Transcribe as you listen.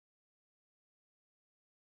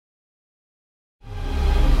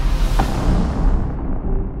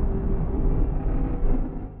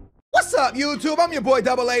up, YouTube? I'm your boy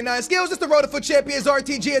AA9 Skills. It's the Road to Foot Champions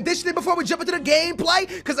RTG edition. And before we jump into the gameplay,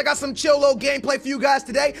 because I got some chill little gameplay for you guys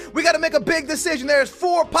today, we got to make a big decision. There's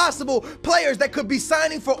 4 possible players that could be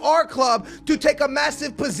signing for our club to take a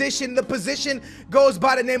massive position. The position goes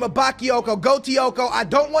by the name of Bakayoko. Go Tiyoko. I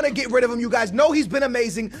don't want to get rid of him. You guys know he's been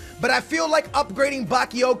amazing, but I feel like upgrading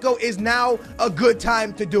Bakayoko is now a good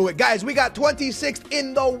time to do it. Guys, we got 26th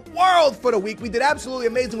in the world for the week. We did absolutely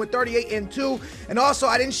amazing with 38 and 2. And also,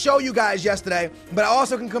 I didn't show you guys yesterday, but I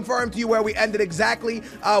also can confirm to you where we ended exactly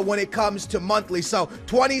when it comes to monthly. So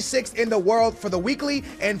 26th in the world for the weekly,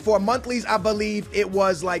 and for monthlies, I believe it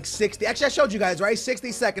was like 60. Actually, I showed you guys, right?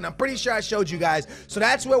 62nd. I'm pretty sure I showed you guys. So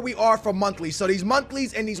that's where we are for monthlies. So these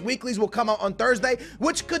monthlies and these weeklies will come out on Thursday,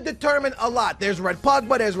 which could determine a lot. There's Red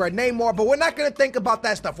Pogba, there's Red Namor, but we're not going to think about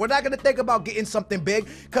that stuff. We're not going to think about getting something big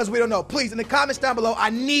because we don't know. Please, in the comments down below, I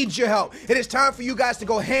need your help. It is time for you guys to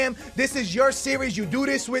go ham. This is your series. You do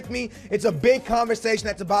this with me. It's a big conversation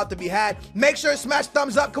that's about to be had. Make sure to smash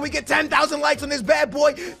thumbs up. Can we get 10,000 likes on this bad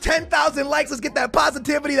boy? 10,000 likes. Let's get that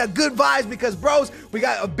positivity, that good vibes, because bros, we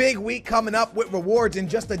got a big week coming up with rewards in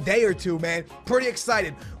just a day or two, man. Pretty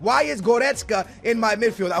excited. Why is Goretzka in my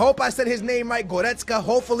midfield? I hope I said his name right. Goretzka.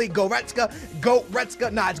 Hopefully Goretzka.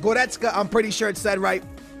 Nah, it's Goretzka. I'm pretty sure it's said right.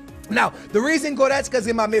 Now, the reason Goretzka's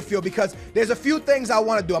in my midfield, because there's a few things I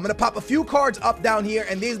want to do. I'm going to pop a few cards up down here,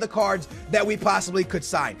 and these are the cards that we possibly could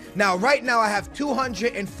sign. Now, right now, I have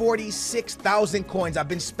 246,000 coins. I've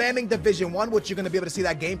been spamming Division 1, which you're going to be able to see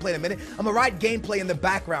that gameplay in a minute. I'm going to write gameplay in the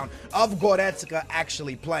background of Goretzka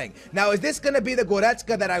actually playing. Now, is this going to be the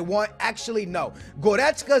Goretzka that I want? Actually, no.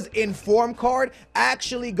 Goretzka's inform card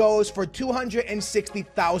actually goes for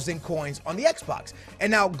 260,000 coins on the Xbox. And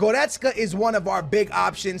now, Goretzka is one of our big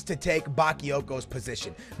options to take Bakayoko's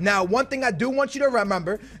position. Now, one thing I do want you to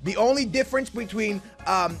remember, the only difference between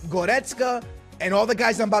Goretzka and all the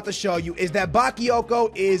guys I'm about to show you is that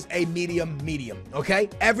Bakayoko is a medium, okay?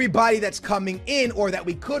 Everybody that's coming in or that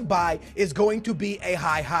we could buy is going to be a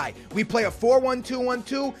high. We play a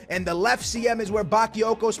 4-1-2-1-2, and the left CM is where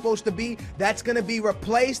Bakayoko is supposed to be. That's going to be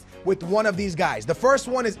replaced with one of these guys. The first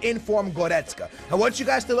one is Inform Goretzka. I want you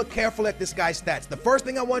guys to look careful at this guy's stats. The first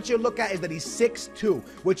thing I want you to look at is that he's 6'2",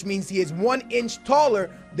 which means he is 1 inch taller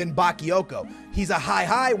than Bakayoko. He's a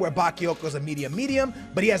high, where Bakayoko's a medium,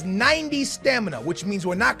 but he has 90 stamina, which means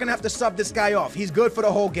we're not going to have to sub this guy off. He's good for the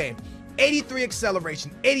whole game. 83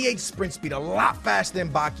 acceleration, 88 sprint speed, a lot faster than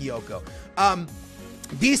Bakayoko.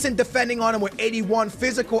 Decent defending on him with 81,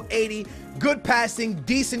 physical 80, good passing,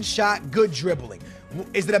 decent shot, good dribbling.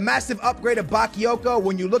 Is it a massive upgrade of Bakayoko?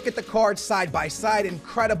 When you look at the cards side by side,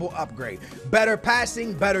 incredible upgrade. Better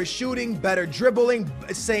passing, better shooting, better dribbling,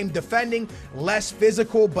 same defending, less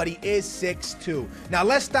physical, but he is 6'2". Now,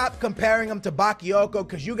 let's stop comparing him to Bakayoko,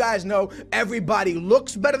 because you guys know everybody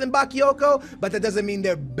looks better than Bakayoko, but that doesn't mean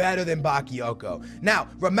they're better than Bakayoko. Now,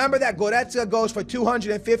 remember that Goretzka goes for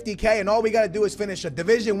 250K, and all we got to do is finish a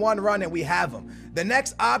Division 1 run, and we have him. The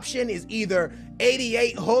next option is either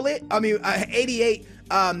 88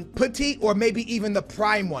 Petit, or maybe even the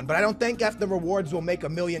prime one, but I don't think after the rewards will make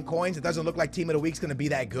 1 million coins. It doesn't look like Team of the Week's going to be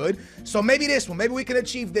that good. So maybe this one, maybe we can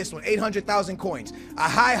achieve this one, 800,000 coins. A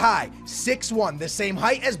high, 6'1", the same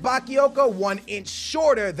height as Bakayoko, 1 inch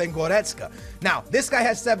shorter than Goretzka. Now, this guy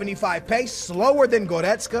has 75 pace, slower than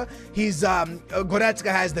Goretzka.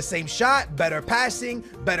 Goretzka has the same shot, better passing,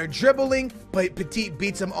 better dribbling, but Petit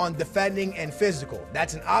beats him on defending and physical.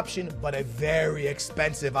 That's an option, but a very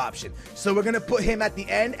expensive option. So we're going to put him at the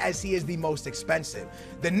end as he is the most expensive.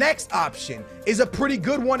 The next option is a pretty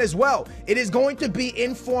good one as well. It is going to be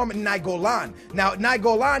Inform Nainggolan. Now,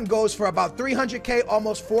 Nainggolan goes for about 300K,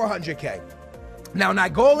 almost 400K. Now,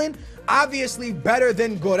 Nainggolan, obviously better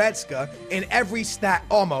than Goretzka in every stat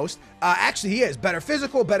almost. Actually, he is better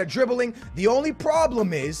physical, better dribbling. The only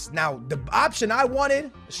problem is, now, the option I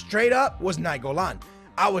wanted straight up was Nainggolan.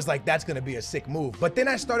 I was like, that's going to be a sick move. But then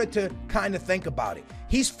I started to kind of think about it.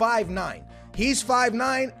 He's 5'9". He's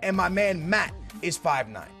 5'9", and my man Matt is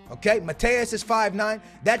 5'9". Okay, Mateus is 5'9".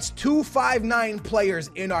 That's 2 5'9" players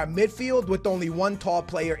in our midfield with only 1 tall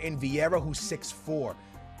player in Vieira who's 6'4".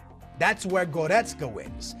 That's where Goretzka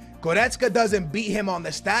wins. Goretzka doesn't beat him on the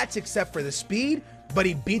stats except for the speed, but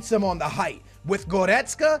he beats him on the height. With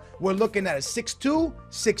Goretzka, we're looking at a 6'2",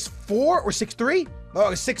 6'4", or 6'3",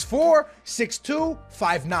 6'4", 6'2",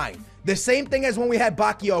 5'9". The same thing as when we had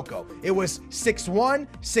Bakayoko. It was 6'1",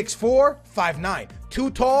 6'4", 5'9". 2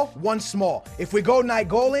 tall, 1 small. If we go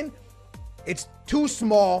Nainggolan, it's 2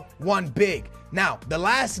 small, 1 big. Now, the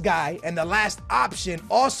last guy and the last option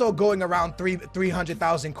also going around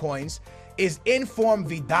 300,000 coins is Inform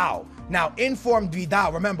Vidal. Now, Inform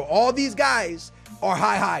Vidal, remember, all these guys are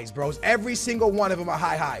high highs, bros. Every single one of them are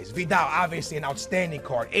high highs. Vidal, obviously an outstanding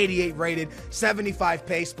card. 88 rated, 75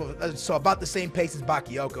 pace, so about the same pace as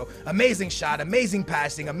Bakayoko. Amazing shot, amazing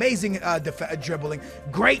passing, amazing dribbling,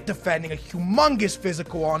 great defending, a humongous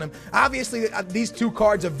physical on him. Obviously, these two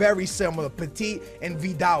cards are very similar. Petit and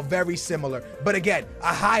Vidal, very similar. But again,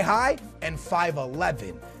 a high and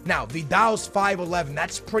 5'11". Now, Vidal's 5'11",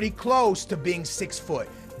 that's pretty close to being 6 foot.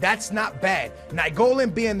 That's not bad.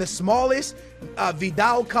 Nainggolan being the smallest,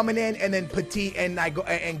 Vidal coming in, and then Petit and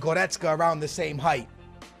Goretzka around the same height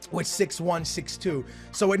with 6'1", 6'2".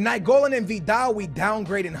 So with Nainggolan and Vidal, we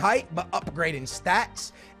downgrade in height, but upgrade in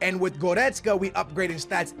stats. And with Goretzka, we upgrade in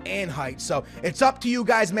stats and height. So it's up to you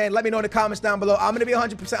guys, man. Let me know in the comments down below. I'm going to be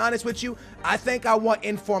 100% honest with you. I think I want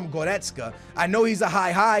Informed Goretzka. I know he's a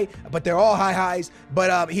high, but they're all high highs.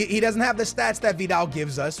 But he doesn't have the stats that Vidal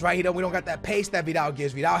gives us, right? We don't got that pace that Vidal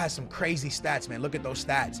gives. Vidal has some crazy stats, man. Look at those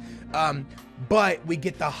stats. But we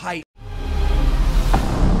get the height.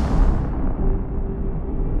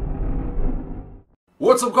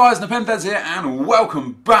 What's up, guys? Nepenthes here, and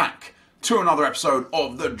welcome back to another episode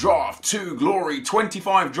of the Draft to Glory.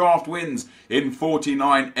 25 draft wins in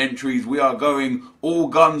 49 entries. We are going all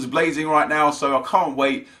guns blazing right now, so I can't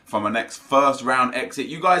wait for my next first round exit.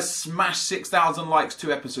 You guys smashed 6,000 likes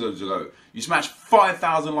 2 episodes ago. You smashed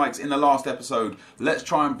 5,000 likes in the last episode. Let's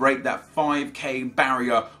try and break that 5K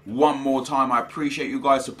barrier one more time. I appreciate you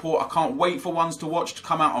guys' support. I can't wait for ones to watch to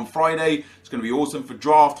come out on Friday. It's going to be awesome for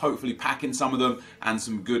draft, hopefully packing some of them and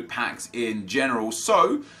some good packs in general.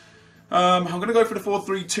 So I'm going to go for the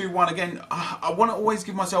 4-3-2-1 again. I want to always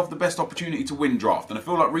give myself the best opportunity to win draft, and I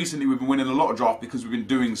feel like recently we've been winning a lot of draft because we've been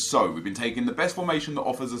doing so. We've been taking the best formation that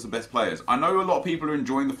offers us the best players. I know a lot of people are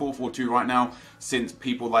enjoying the 4-4-2 right now since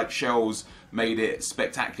people like Shells made it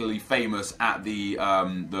spectacularly famous at the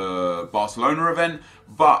Barcelona event,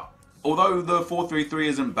 but although the 4-3-3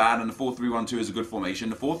 isn't bad and the 4-3-1-2 is a good formation,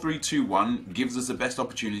 the 4-3-2-1 gives us the best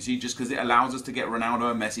opportunity just because it allows us to get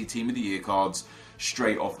Ronaldo and Messi Team of the Year cards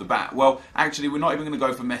straight off the bat. Well, actually, we're not even going to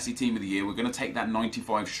go for Messi Team of the Year. We're going to take that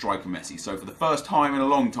 95 striker Messi. So for the first time in a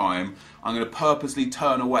long time, I'm going to purposely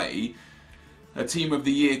turn away a Team of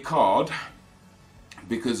the Year card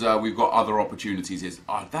because we've got other opportunities.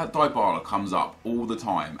 That Dybala comes up all the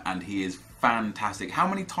time and he is fantastic. How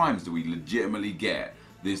many times do we legitimately get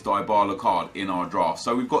this Dybala card in our draft?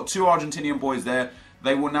 So we've got 2 Argentinian boys there.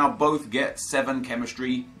 They will now both get 7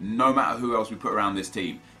 chemistry, no matter who else we put around this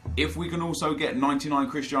team. If we can also get 99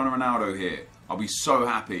 Cristiano Ronaldo here, I'll be so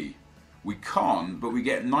happy. We can't, but we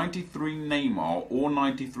get 93 Neymar or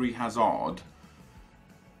 93 Hazard.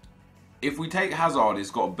 If we take Hazard, it's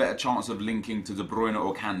got a better chance of linking to De Bruyne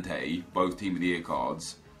or Kante, both Team of the Year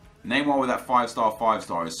cards. Neymar with that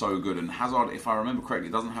 5-star is so good, and Hazard, if I remember correctly,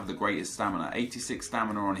 doesn't have the greatest stamina. 86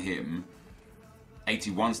 stamina on him,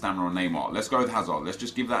 81 stamina on Neymar. Let's go with Hazard. Let's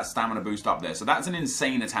just give that stamina boost up there. So that's an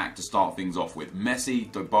insane attack to start things off with.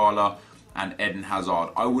 Messi, Dybala, and Eden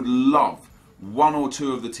Hazard. I would love 1 or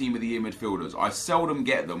 2 of the Team of the Year midfielders. I seldom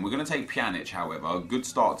get them. We're going to take Pjanic, however. A good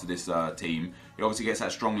start to this team. He obviously gets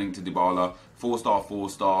that strong link to Dybala. 4-star,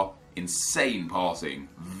 4-star. Insane passing.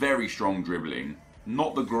 Very strong dribbling.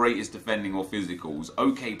 Not the greatest defending or physicals.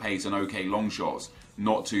 Okay pace and okay long shots.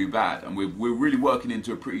 Not too bad. And we're really working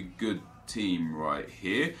into a pretty good team right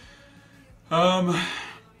here.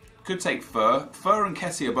 Could take Fur. Fur and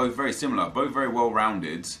Kessie are both very similar, both very well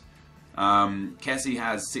rounded. Kessie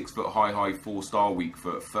has 6 foot high 4-star weak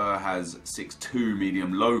foot. Fur has 6'2"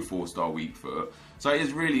 medium low 4-star weak foot. So it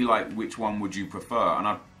is really like, which one would you prefer? And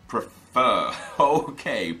I prefer,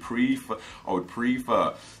 okay, I would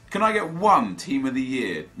prefer. Can I get 1 Team of the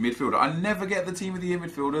Year midfielder? I never get the Team of the Year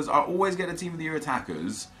midfielders. I always get the Team of the Year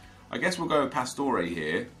attackers. I guess we'll go with Pastore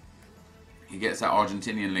here. He gets that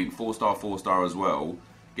Argentinian link, 4-star, 4-star as well.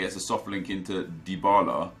 Gets a soft link into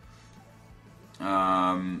Dybala.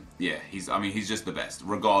 Yeah, he's just the best,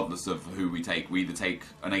 regardless of who we take. We either take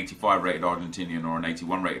an 85 rated Argentinian or an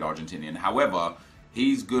 81 rated Argentinian. However,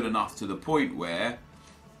 he's good enough to the point where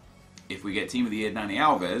if we get Team of the Year Dani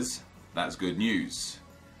Alves, that's good news.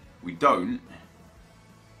 We don't.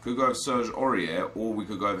 Could go with Serge Aurier, or we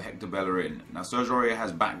could go with Hector Bellerin. Now, Serge Aurier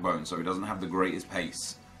has backbone, so he doesn't have the greatest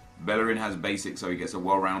pace. Bellerin has basic, so he gets a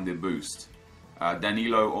well-rounded boost.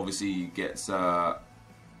 Danilo obviously gets no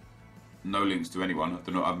links to anyone. I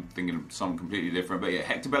don't know, I'm thinking of something completely different. But yeah,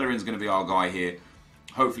 Hector Bellerin's going to be our guy here.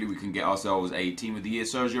 Hopefully we can get ourselves a Team of the Year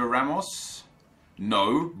Sergio Ramos.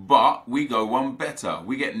 No, but we go one better.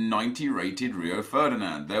 We get 90 rated Rio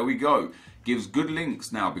Ferdinand. There we go. Gives good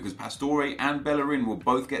links now because Pastore and Bellerin will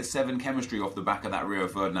both get 7 chemistry off the back of that Rio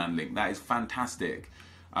Ferdinand link. That is fantastic.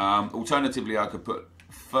 Alternatively, I could put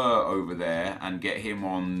Fur over there and get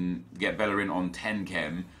Bellerin on 10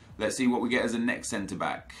 chem. Let's see what we get as a next centre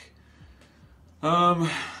back.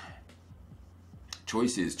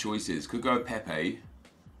 Choices. Could go Pepe.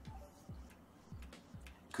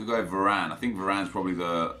 Could go Varane. I think Varane's probably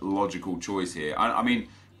the logical choice here. I mean,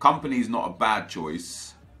 Kompany's not a bad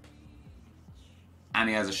choice. And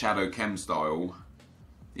he has a shadow chem style.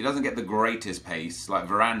 He doesn't get the greatest pace. Like,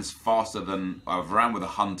 Varane's faster than... Varane with a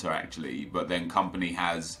hunter, actually. But then Kompany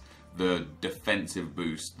has the defensive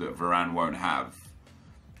boost that Varane won't have.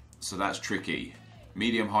 So that's tricky.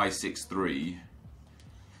 Medium-high 6'3".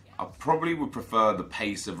 I probably would prefer the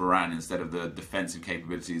pace of Varane instead of the defensive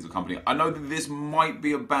capabilities of Kompany. I know that this might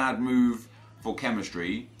be a bad move for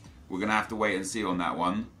chemistry. We're going to have to wait and see on that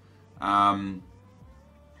one.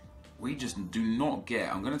 We just do not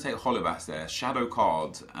get... I'm going to take Holibas there. Shadow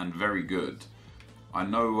card and very good. I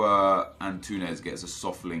know Antunes gets a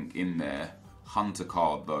soft link in there. Hunter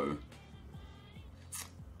card though.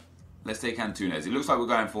 Let's take Antunes. It looks like we're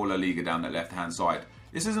going for La Liga down that left-hand side.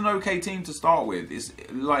 This is an okay team to start with. It's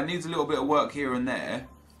like needs a little bit of work here and there.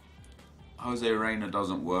 Jose Reina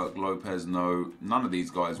doesn't work. Lopez, no. None of these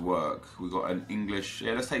guys work. We've got an English...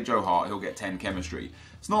 Yeah, let's take Joe Hart. He'll get 10 chemistry.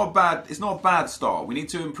 It's not a bad start. We need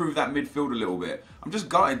to improve that midfield a little bit. I'm just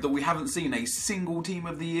gutted that we haven't seen a single Team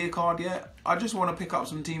of the Year card yet. I just want to pick up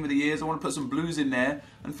some Team of the Years. I want to put some blues in there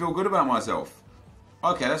and feel good about myself.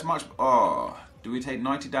 Okay, that's much... Oh, do we take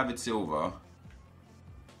 90 David Silva?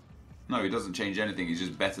 No, he doesn't change anything. He's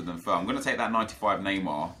just better than Fur. I'm going to take that 95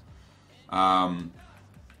 Neymar.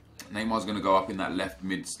 Neymar's going to go up in that left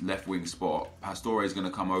wing spot. Pastore is going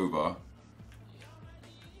to come over.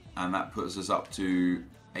 And that puts us up to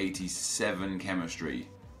 87 chemistry.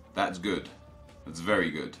 That's good. That's very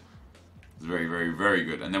good. It's very, very, very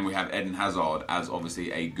good. And then we have Eden Hazard as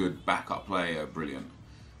obviously a good backup player. Brilliant.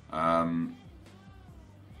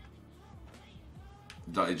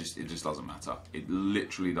 It just doesn't matter. It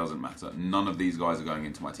literally doesn't matter. None of these guys are going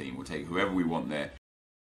into my team. We'll take whoever we want there.